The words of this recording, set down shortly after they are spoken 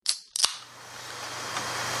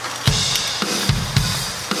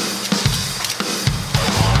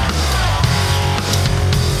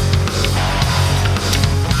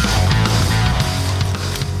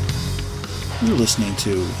listening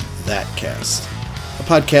to That Cast, a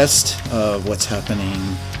podcast of what's happening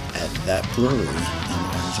at that brewery in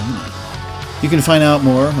Arizona. You can find out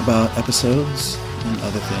more about episodes and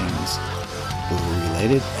other things brewery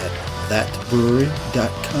related at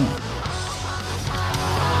thatbrewery.com.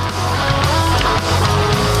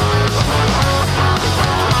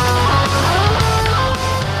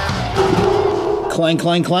 Clang,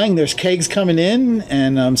 clang, clang. There's kegs coming in,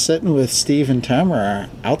 and I'm sitting with Steve and Tamara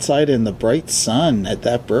outside in the bright sun at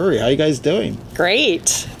that brewery. How you guys doing?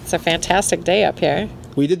 Great. It's a fantastic day up here.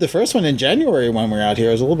 We did the first one in January when we were out here.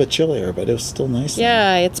 It was a little bit chillier, but it was still nice.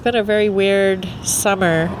 Yeah, it's been a very weird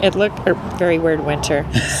summer. Very weird winter.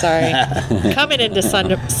 Sorry. Coming into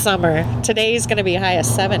summer. Today's going to be a high of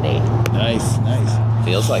 70. Nice.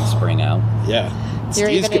 Feels like spring out. Yeah. You're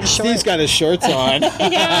even in shorts. Steve's got his shorts on.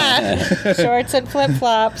 Yeah. Shorts and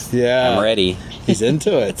flip-flops. Yeah. I'm ready. He's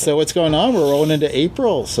into it. So what's going on? We're rolling into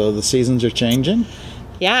April, so the seasons are changing.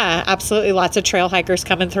 Yeah, absolutely. Lots of trail hikers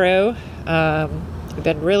coming through. We've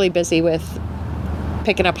been really busy with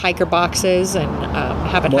picking up hiker boxes and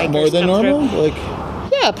having hikers more than come normal? through.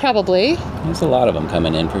 Yeah, probably. There's a lot of them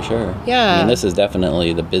coming in for sure. Yeah. I mean, this is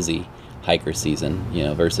definitely the busy hiker season,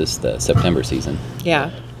 versus the September season. Yeah.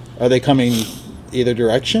 Are they coming either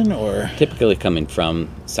direction or? Typically coming from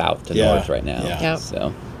south to north right now. Yeah.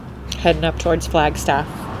 So Heading up towards Flagstaff.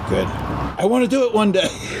 Good. I want to do it one day.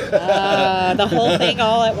 The whole thing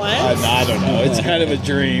all at once? I don't know. It's kind of a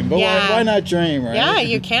dream. But why not dream, right? Yeah,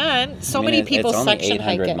 you can. So many people it's only section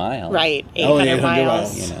hike 800 it. miles. Right, 800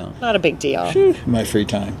 miles. miles. Not a big deal. My free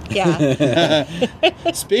time. Yeah.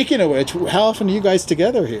 Speaking of which, how often are you guys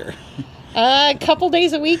together here? A couple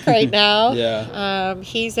days a week right now. Yeah.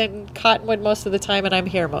 He's in Cottonwood most of the time, and I'm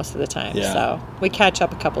here most of the time. Yeah. So we catch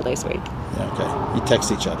up a couple days a week. Yeah, okay. You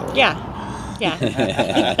text each other. Yeah.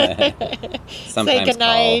 Sometimes say good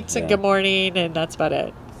night call, and good morning, and that's about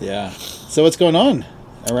it. Yeah. So what's going on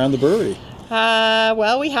around the brewery?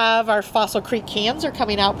 Well, we have our Fossil Creek cans are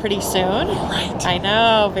coming out pretty soon. Right. I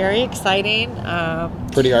know. Very exciting.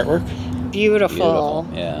 Pretty artwork? Beautiful.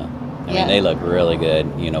 Yeah. I mean, they look really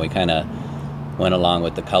good. We kind of went along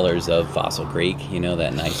with the colors of Fossil Creek,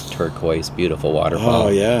 that nice turquoise, beautiful waterfall. Oh,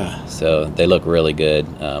 yeah. So they look really good.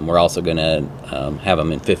 We're also going to have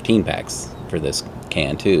them in 15 packs for this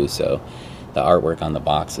can, too. So the artwork on the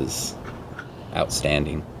box is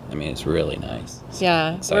outstanding. I mean, it's really nice. So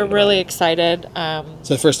yeah, we're really excited. So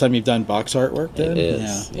the first time you've done box artwork then? It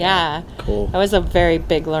is. Yeah. Cool. That was a very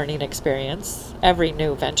big learning experience. Every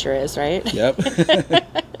new venture is, right? Yep.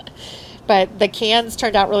 But the cans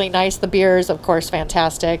turned out really nice. The beer is, of course,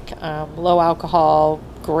 fantastic. Low alcohol,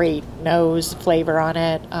 great nose flavor on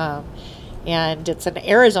it. And it's an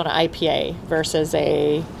Arizona IPA versus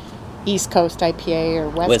a East Coast IPA or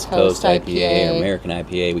West Coast IPA or American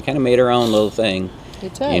IPA. We kind of made our own little thing. We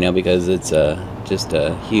did. Because it's just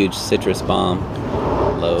a huge citrus bomb,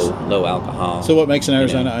 low alcohol. So what makes an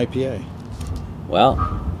Arizona IPA?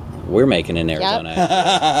 Well, we're making an Arizona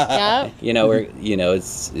IPA. Yeah.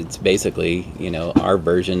 It's basically, our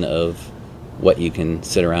version of what you can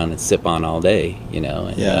sit around and sip on all day,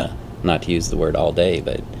 and not to use the word all day,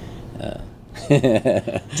 but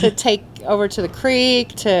to take over to the creek,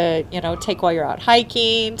 to take while you're out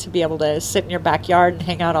hiking, to be able to sit in your backyard and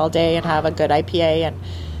hang out all day and have a good IPA and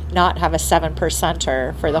not have a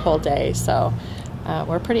 7%er for the whole day. So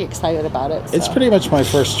we're pretty excited about it. It's pretty much my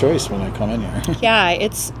first choice when I come in here. Yeah,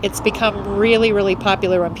 it's become really, really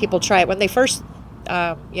popular when people try it. When they first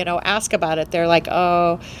ask about it, they're like,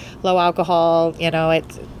 oh, low alcohol,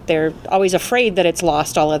 they're always afraid that it's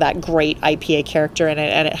lost all of that great IPA character in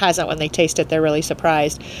it, and it hasn't. When they taste it, they're really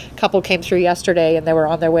surprised. A couple came through yesterday, and they were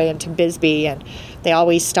on their way into Bisbee, and they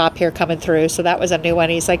always stop here coming through, so that was a new one.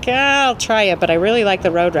 He's like, yeah, I'll try it, but I really like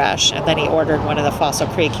the Road Rash, and then he ordered one of the Fossil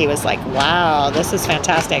Creek. He was like, wow, this is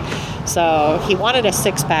fantastic. So he wanted a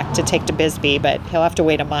 6-pack to take to Bisbee, but he'll have to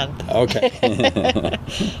wait a month. Okay.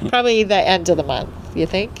 Probably the end of the month, you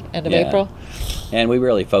think? End of April? And we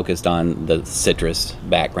really focused on the citrus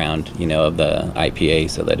background, of the IPA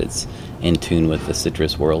so that it's in tune with the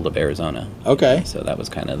citrus world of Arizona. Okay. So that was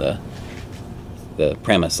kind of the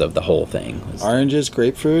premise of the whole thing. Oranges,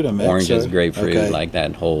 grapefruit, a mix? Oranges, grapefruit, okay. like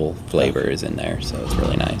that whole flavor is in there, so it's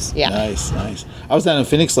really nice. Yeah. Nice. I was down in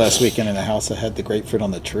Phoenix last weekend in a house that had the grapefruit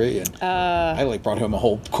on the tree, and I brought home a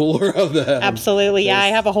whole cooler of them. Absolutely, yeah. I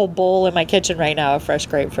have a whole bowl in my kitchen right now of fresh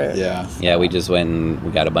grapefruit. Yeah. Yeah, we just went and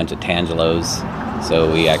we got a bunch of Tangelos,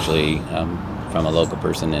 so we actually, from a local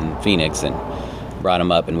person in Phoenix, and brought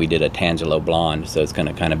them up, and we did a Tangelo blonde, so it's going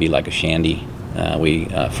to kind of be like a shandy. We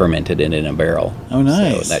fermented it in a barrel. Oh,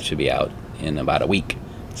 nice. So that should be out in about a week.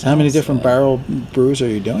 So how many different barrel brews are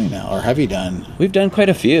you doing now, or have you done? We've done quite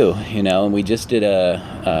a few, and we just did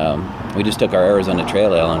we just took our Arizona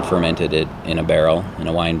Trail Ale and fermented it in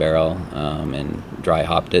a wine barrel, and dry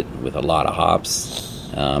hopped it with a lot of hops,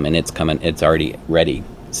 and it's already ready.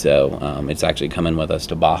 So it's actually coming with us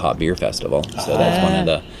to Baja Beer Festival. So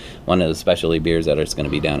that's one of the specialty beers that is going to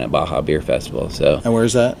be down at Baja Beer Festival. So, and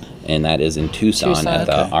where's that? And that is in Tucson at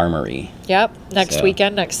the Armory. Yep, next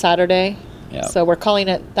weekend, next Saturday. Yep. So we're calling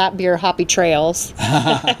it That Beer Hoppy Trails.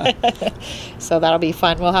 So that'll be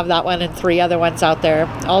fun. We'll have that one and 3 other ones out there.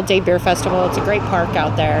 All-day beer festival. It's a great park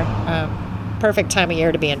out there. Perfect time of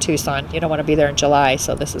year to be in Tucson. You don't want to be there in July,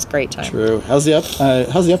 so this is great time. True. How's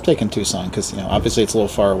the uptake in Tucson? Because obviously it's a little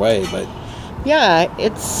far away, but yeah,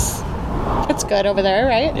 it's good over there,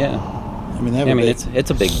 right? Yeah. I mean,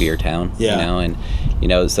 it's a big beer town. Yeah. And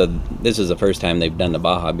so this is the first time they've done the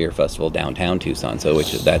Baja Beer Festival downtown Tucson. So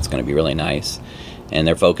that's going to be really nice. And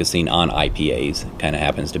they're focusing on IPAs. Kind of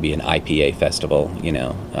happens to be an IPA festival.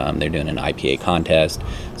 They're doing an IPA contest.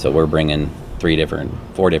 So we're bringing 4 different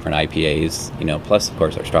IPAs. Plus of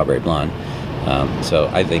course our strawberry blonde. So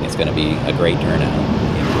I think it's going to be a great turnout.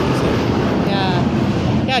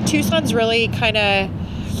 Yeah. Tucson's really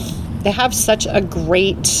they have such a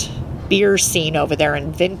great beer scene over there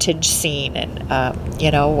and vintage scene. And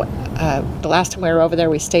the last time we were over there,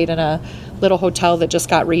 we stayed in a little hotel that just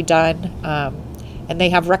got redone. And they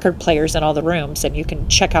have record players in all the rooms, and you can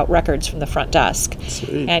check out records from the front desk.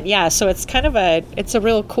 Sweet. And so it's kind of it's a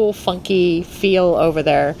real cool, funky feel over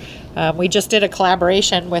there. We just did a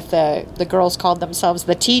collaboration with the girls called themselves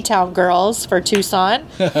the T-Town Girls for Tucson.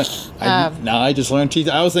 I just learned tea.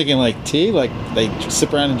 I was thinking like tea, like they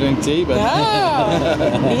sip around and drink tea, but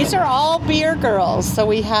no, these are all beer girls. So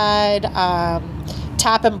we had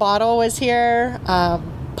Tap and Bottle was here,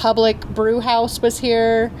 Public Brew House was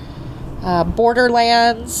here,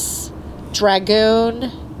 Borderlands, Dragoon,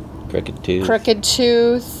 Crooked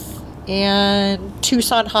Tooth, and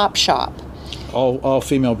Tucson Hop Shop. All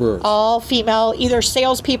female brewers. All female, either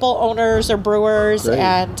salespeople, owners, or brewers. Great.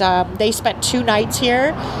 And they spent 2 nights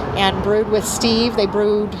here and brewed with Steve. They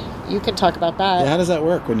brewed. You can talk about that. Yeah, how does that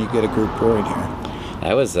work when you get a group brewing here?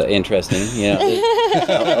 That was interesting.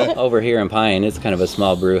 Over here in Pine, it's kind of a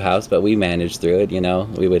small brew house, but we managed through it.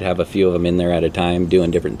 We would have a few of them in there at a time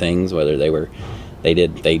doing different things, whether they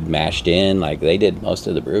mashed in, like they did most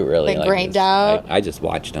of the brew really. They grained out. I just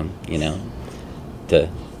watched them, to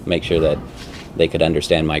make sure that they could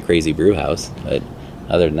understand my crazy brew house. But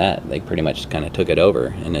other than that, they pretty much kind of took it over.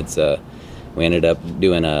 And we ended up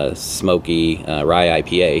doing a smoky rye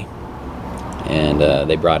IPA. And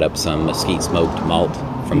they brought up some mesquite smoked malt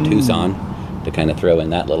from Tucson to kind of throw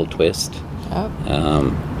in that little twist.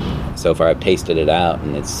 Oh. So far I've tasted it out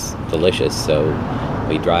and it's delicious. So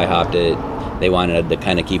we dry hopped it. They wanted to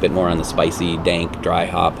kind of keep it more on the spicy, dank, dry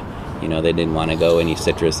hop. They didn't want to go any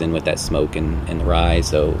citrus in with that smoke and the rye.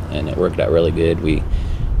 And it worked out really good. We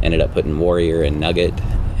ended up putting Warrior and Nugget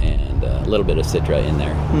and a little bit of Citra in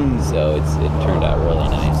there. So it turned out really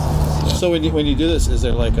nice. So when you do this, is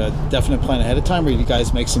there like a definite plan ahead of time, or do you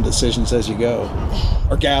guys make some decisions as you go?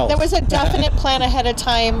 Or gals? There was a definite plan ahead of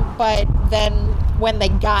time, but then when they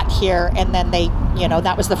got here, and then they,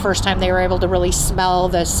 that was the first time they were able to really smell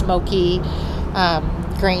the smoky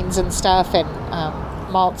grains and stuff and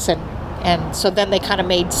malts, and so then they kind of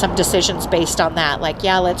made some decisions based on that, like,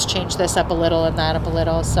 let's change this up a little and that up a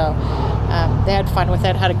little. So they had fun with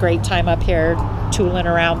it, had a great time up here, tooling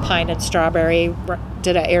around Pine and Strawberry,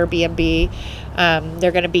 did an Airbnb.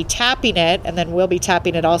 They're going to be tapping it, and then we'll be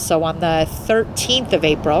tapping it also on the 13th of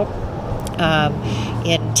April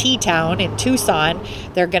in T-Town in Tucson.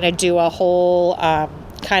 They're going to do a whole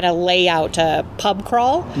kind of layout, pub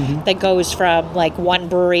crawl that goes from like one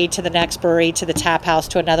brewery to the next brewery to the tap house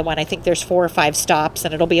to another one. I think there's 4 or 5 stops,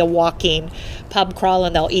 and it'll be a walking pub crawl,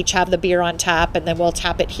 and they'll each have the beer on tap, and then we'll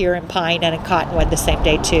tap it here in Pine and in Cottonwood the same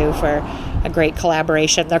day too for a great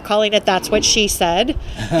collaboration. They're calling it That's What She Said.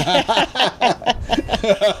 A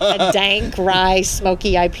dank rye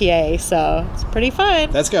smoky IPA, so it's pretty fun.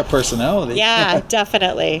 That's got personality. Yeah,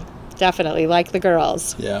 definitely like the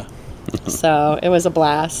girls. Yeah. So it was a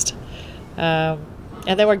blast. And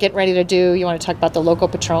then we're getting ready to do, you want to talk about the Local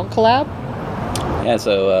Patron collab? Yeah,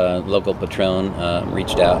 so Local Patron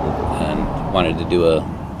reached out and wanted to do a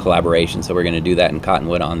collaboration, so we're going to do that in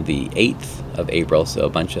Cottonwood on the 8th of April. So a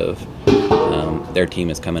bunch of their team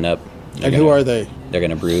is coming up. Who are they? They're going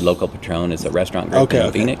to brew Local Patron. It's a restaurant group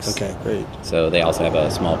in Phoenix. Okay, great. So they also have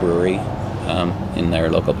a small brewery in their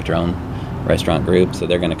Local Patron restaurant group. So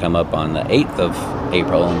they're going to come up on the 8th of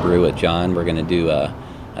April and brew with John. We're going to do a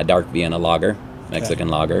dark Vienna lager, Mexican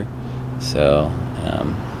lager. So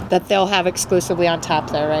That they'll have exclusively on tap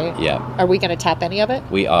there, right? Yeah. Are we going to tap any of it?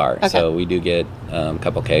 We are. Okay. So we do get a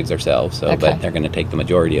couple kegs ourselves. So, Okay. but they're going to take the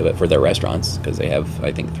majority of it for their restaurants because they have,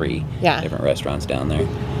 I think, 3 Yeah. different restaurants down there.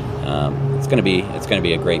 It's going to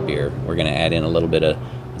be a great beer. We're going to add in a little bit of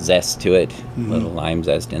zest to it, a little lime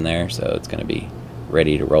zest in there. So it's going to be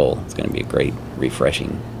ready to roll. It's going to be a great,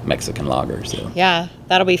 refreshing Mexican lager. So Yeah,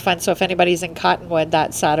 that'll be fun. So if anybody's in Cottonwood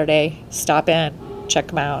that Saturday, stop in, check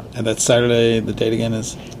them out. And that's Saturday. The date again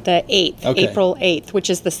is? The 8th, Okay. April 8th, which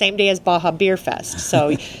is the same day as Baja Beer Fest.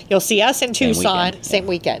 So you'll see us in Tucson, weekend, same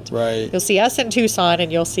weekend. Right. You'll see us in Tucson,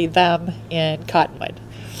 and you'll see them in Cottonwood.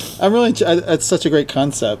 I'm really. It's such a great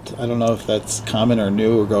concept. I don't know if that's common or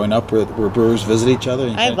new or growing up where brewers visit each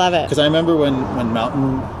other. I love it. Because I remember when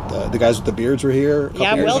Mountain, the guys with the beards were here. A couple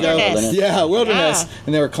Yeah, years Wilderness. Ago. Yeah, Wilderness, Yeah.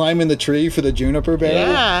 and they were climbing the tree for the juniper berry.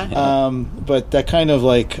 Yeah. But that kind of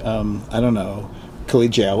like I don't know,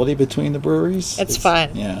 collegiality between the breweries. It's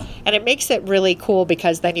fun. Yeah. And it makes it really cool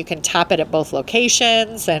because then you can tap it at both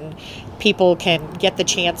locations and people can get the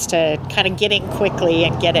chance to kind of get in quickly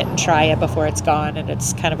and get it and try it before it's gone. And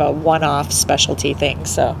it's kind of a one-off specialty thing.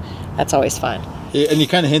 So that's always fun. Yeah, and you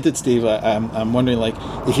kind of hinted, Steve. I'm wondering, like,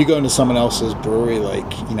 if you go into someone else's brewery, like,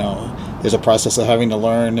 there's a process of having to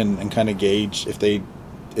learn and kind of gauge if they.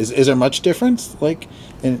 Is there much difference?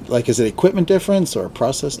 Is it equipment difference or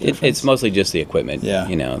process difference? it's mostly just the equipment. Yeah.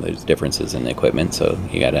 There's differences in the equipment, so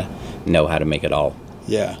you got to know how to make it all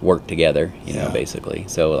Yeah. work together, Yeah. basically.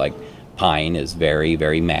 So like Pine is very,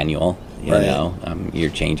 very manual, Right. You're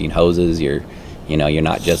changing hoses, you're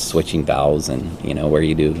not just switching valves and, where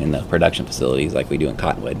you do in the production facilities like we do in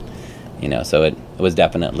Cottonwood. So it was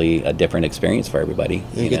definitely a different experience for everybody.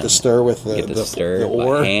 You get to stir with the, You get to stir the by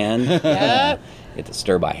ore. hand. Yep. You get to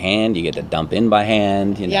stir by hand. You get to dump in by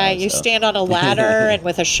hand. Yeah, you so. stand on a ladder and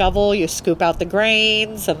with a shovel you scoop out the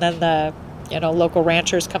grains and then the local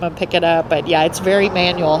ranchers come and pick it up. But yeah, it's very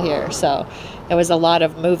manual here. So it was a lot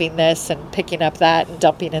of moving this and picking up that and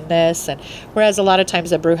dumping in this. And whereas a lot of times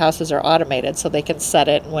the brew houses are automated so they can set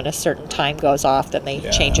it and when a certain time goes off then they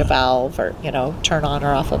change a valve or, turn on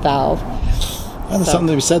or off a valve. And there's something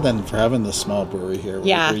to be said then for having this small brewery here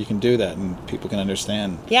Yeah. where you can do that and people can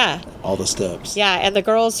understand Yeah. all the steps. Yeah, and the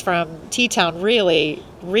girls from T-Town really,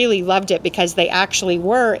 really loved it because they actually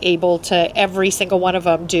were able to, every single one of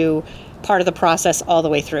them, do part of the process all the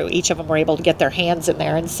way through. Each of them were able to get their hands in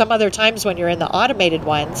there. And some other times when you're in the automated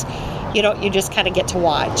ones, you just kind of get to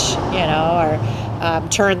watch, or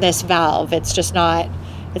turn this valve. It's just not,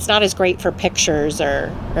 it's not as great for pictures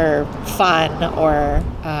or fun or,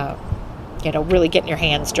 really getting your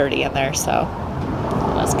hands dirty in there. So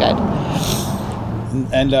that's good.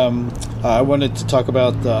 And I wanted to talk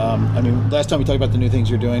about, last time we talked about the new things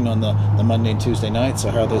you're doing on the Monday and Tuesday nights. So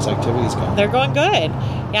how are those activities going? They're going good.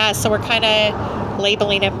 Yeah, so we're kind of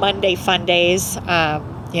labeling it Monday Fun Days,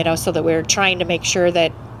 so that we're trying to make sure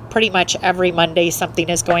that pretty much every Monday something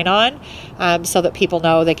is going on, so that people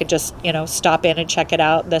know they can just, stop in and check it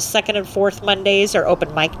out. The second and fourth Mondays are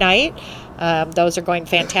open mic night. Those are going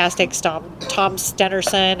fantastic. Tom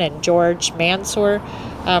Stenerson and George Mansour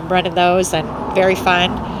running those, and very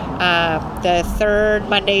fun. The third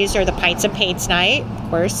Mondays are the Pints and Paints night. Of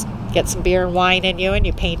course, get some beer and wine in you, and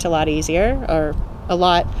you paint a lot easier, or a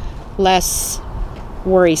lot less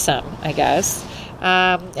worrisome, I guess.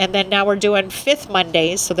 And then now we're doing fifth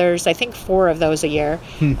Mondays, so there's, I think, 4 of those a year.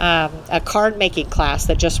 A card making class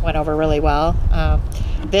that just went over really well.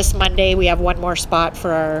 This Monday we have one more spot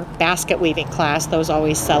for our basket weaving class. Those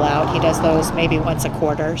always sell out. He does those maybe once a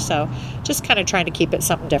quarter, so just kind of trying to keep it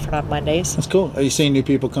something different on Mondays. That's cool. Are you seeing new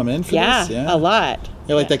people come in for this? Yeah, a lot.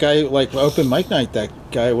 Yeah, like that guy, like open mic night, that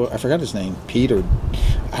guy, I forgot his name, Pete, or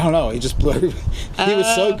I don't know, he just blew, he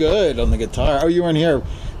was so good on the guitar. Oh, you weren't here.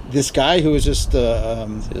 This guy who was just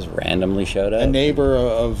randomly showed up. A neighbor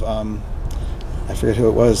of I forget who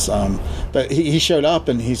it was, but he showed up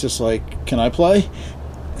and he's just like, "Can I play?"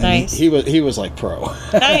 And Nice. He was like pro.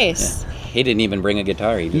 Nice. He didn't even bring a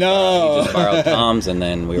guitar. He just No. borrowed Tom's, and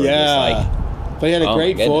then we were just like, but he had a oh my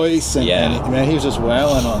great goodness. voice, and, Yeah. and man, he was just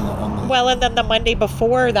wailing on the. Well, and then the Monday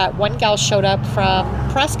before, that one gal showed up from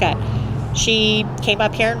Prescott. She came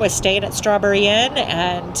up here and was staying at Strawberry Inn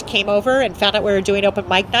and came over and found out we were doing open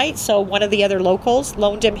mic night. So one of the other locals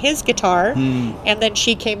loaned him his guitar, and then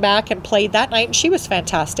she came back and played that night, and she was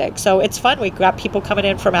fantastic. So it's fun. We've got people coming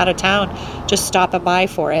in from out of town just stopping by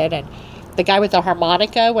for it. And the guy with the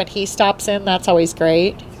harmonica, when he stops in, that's always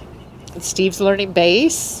great. And Steve's learning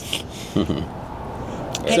bass.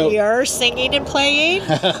 And So- you're singing and playing.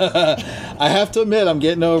 I have to admit, I'm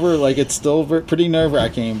getting over, like, it's still pretty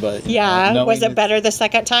nerve-wracking, but Yeah. knowing Was it it's- better the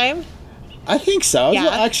second time? I think so. Yeah.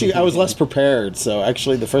 Actually, I was less prepared. So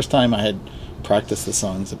actually, the first time I had practiced the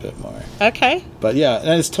songs a bit more. Okay. But yeah, and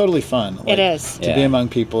it's totally fun. It is. To be among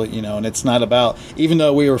people, and it's not about, even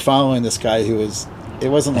though we were following this guy it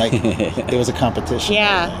wasn't like it was a competition.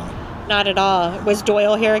 Yeah. Not at all. Was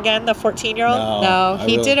Doyle here again, the 14-year-old? No.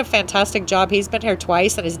 He did a fantastic job. He's been here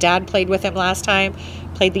twice, and his dad played with him last time,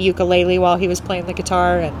 played the ukulele while he was playing the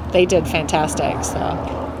guitar, and they did fantastic.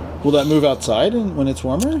 So, Will that move outside when it's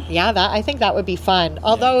warmer? yeah, I think that would be fun.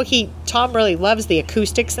 Although Tom really loves the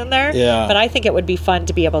acoustics in there, Yeah. but I think it would be fun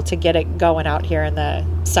to be able to get it going out here in the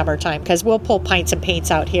summertime, because we'll pull pints and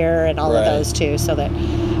paints out here and all of Right. those too, so that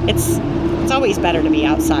it's always better to be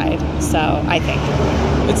outside. So I think.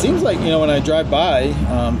 It seems like, when I drive by,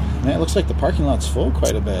 man, it looks like the parking lot's full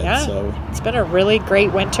quite a bit. Yeah, So it's been a really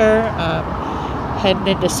great winter. Heading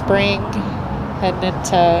into spring, heading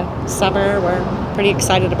into summer. We're pretty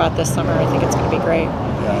excited about this summer. I think it's going to be great.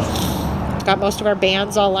 yeah. Got most of our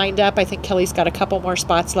bands all lined up. I think Kelly's got a couple more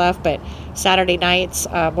spots left, but Saturday nights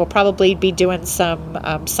we'll probably be doing some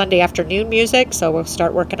Sunday afternoon music, so we'll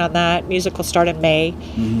start working on that. Music will start in May.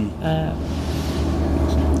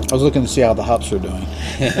 I was looking to see how the hops were doing.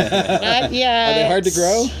 Not yet. Are they hard to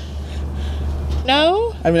grow?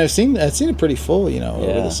 No. I mean, I've seen it pretty full, over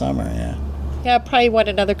Yeah. the summer. Yeah. Yeah, probably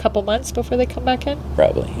another couple months before they come back in.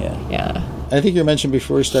 Probably, yeah. Yeah. I think you mentioned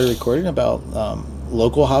before we started recording about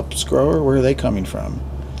local hops grower. Where are they coming from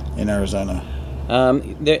in Arizona?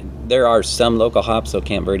 There are some local hops, so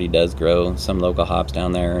Camp Verde does grow some local hops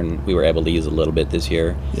down there, and we were able to use a little bit this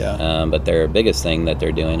year. Yeah. But their biggest thing that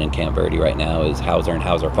they're doing in Camp Verde right now is Hauser and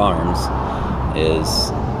Hauser Farms is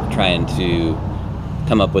trying to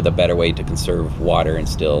come up with a better way to conserve water and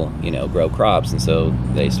still, grow crops. And so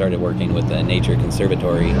they started working with the Nature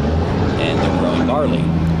Conservatory, and they're growing barley.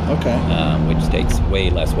 Okay. Which takes way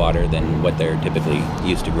less water than what they're typically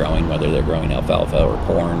used to growing, whether they're growing alfalfa or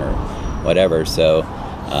corn or whatever. So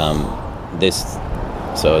I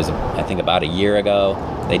think about a year ago,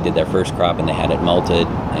 they did their first crop and they had it malted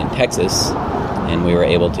in Texas, and we were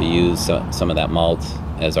able to use some of that malt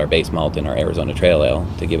as our base malt in our Arizona Trail Ale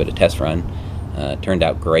to give it a test run. Turned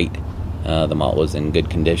out great. The malt was in good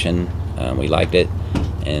condition. We liked it,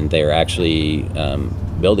 and they're actually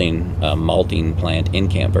building a malting plant in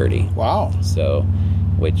Camp Verde. Wow. So,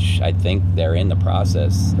 which I think they're in the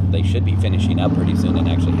process. They should be finishing up pretty soon and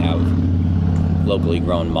actually have locally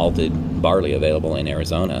grown malted barley available in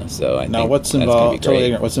Arizona. So I Now, think what's that's involved? gonna be Totally great.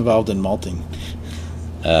 ignorant. What's involved in malting?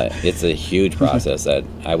 It's a huge process that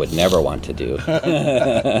I would never want to do.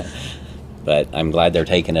 But I'm glad they're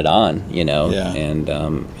taking it on, Yeah. and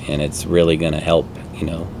it's really going to help,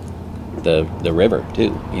 the river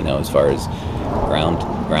too, as far as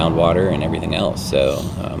groundwater and everything else. So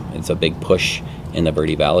it's a big push in the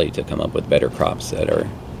Verde Valley to come up with better crops that are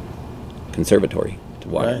conservatory to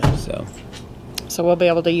water. Right. So we'll be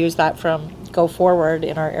able to use that from go forward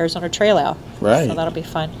in our Arizona Trail Ale. Right. So that'll be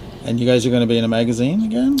fun. And you guys are going to be in a magazine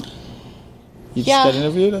again? You just Yeah. got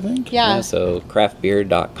interviewed, I think? Yeah. So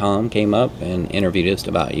craftbeer.com came up and interviewed us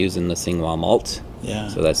about using the Singwa malt. Yeah.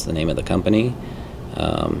 So that's the name of the company.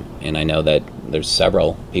 And I know that there's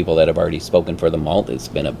several people that have already spoken for the malt. It's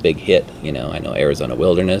been a big hit. I know Arizona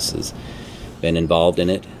Wilderness has been involved in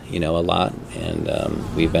it, a lot. And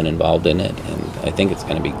we've been involved in it. And I think it's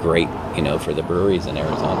going to be great, for the breweries in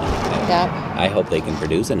Arizona. Yeah. I hope they can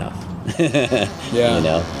produce enough. Yeah. And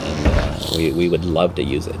we would love to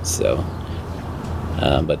use it. So,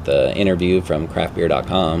 but the interview from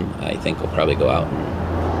craftbeer.com, I think will probably go out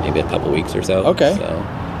in maybe a couple weeks or so. Okay. So,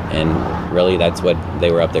 and really that's what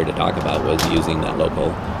they were up there to talk about, was using that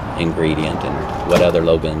local ingredient and what other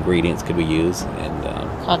local ingredients could we use, and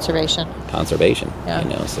Conservation. conservation.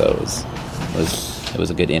 Yeah. So it was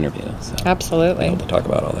a good interview. So Absolutely. able to talk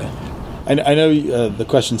about all that. I know the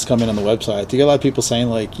questions come in on the website. Do you get a lot of people saying,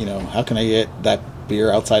 like, how can I get that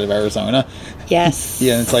beer outside of Arizona? Yes.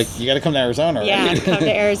 Yeah, and it's like, you got to come to Arizona, right? Yeah, come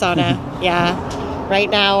to Arizona. Yeah. Right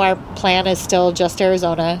now, our plan is still just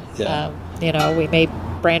Arizona. Yeah. We may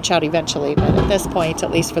branch out eventually, but at this point,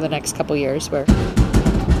 at least for the next couple years, we're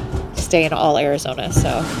staying all Arizona.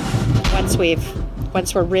 So once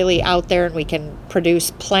we're really out there and we can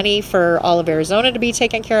produce plenty for all of Arizona to be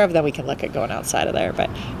taken care of, then we can look at going outside of there. But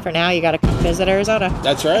for now, you got to come visit Arizona.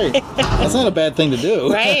 That's right. That's not a bad thing to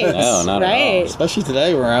do. Right. No, not at all. right. Especially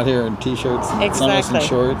today, we're out here in t-shirts and some of us in Exactly.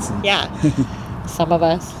 shorts. And Yeah. Some of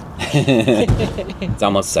us. It's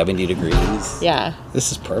almost 70 degrees. Yeah.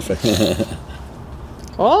 This is perfect.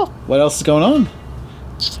 Cool. What else is going on?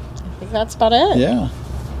 I think that's about it. Yeah.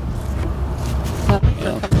 Nothing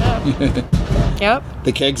for coming up. Yep.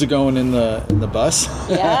 The kegs are going in the bus.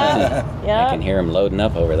 Yeah. Yeah. I can hear them loading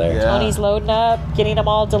up over there. Yeah. Tony's loading up, getting them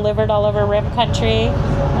all delivered all over Rim Country.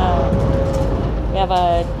 We have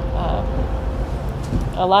a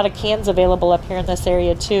lot of cans available up here in this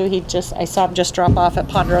area too. I saw him just drop off at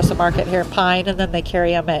Ponderosa Market here in Pine, and then they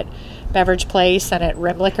carry them at Beverage Place and at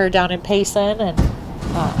Rim Liquor down in Payson, and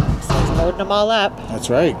so he's loading them all up. That's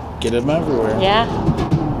right. Get them everywhere. Yeah.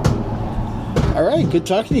 All right. Good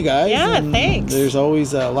talking to you guys. Yeah, and thanks. There's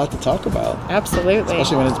always a lot to talk about, Absolutely.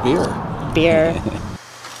 especially when it's beer. Beer.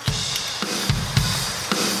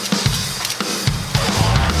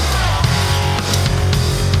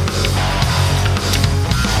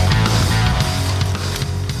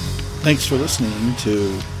 Thanks for listening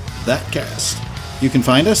to That Cast. You can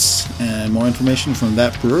find us and more information from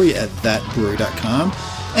That Brewery at thatbrewery.com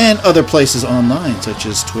and other places online such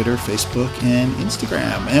as Twitter, Facebook, and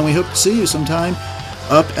Instagram. And we hope to see you sometime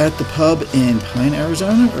up at the pub in Pine,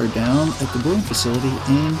 Arizona, or down at the brewing facility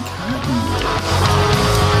in Cottonwood.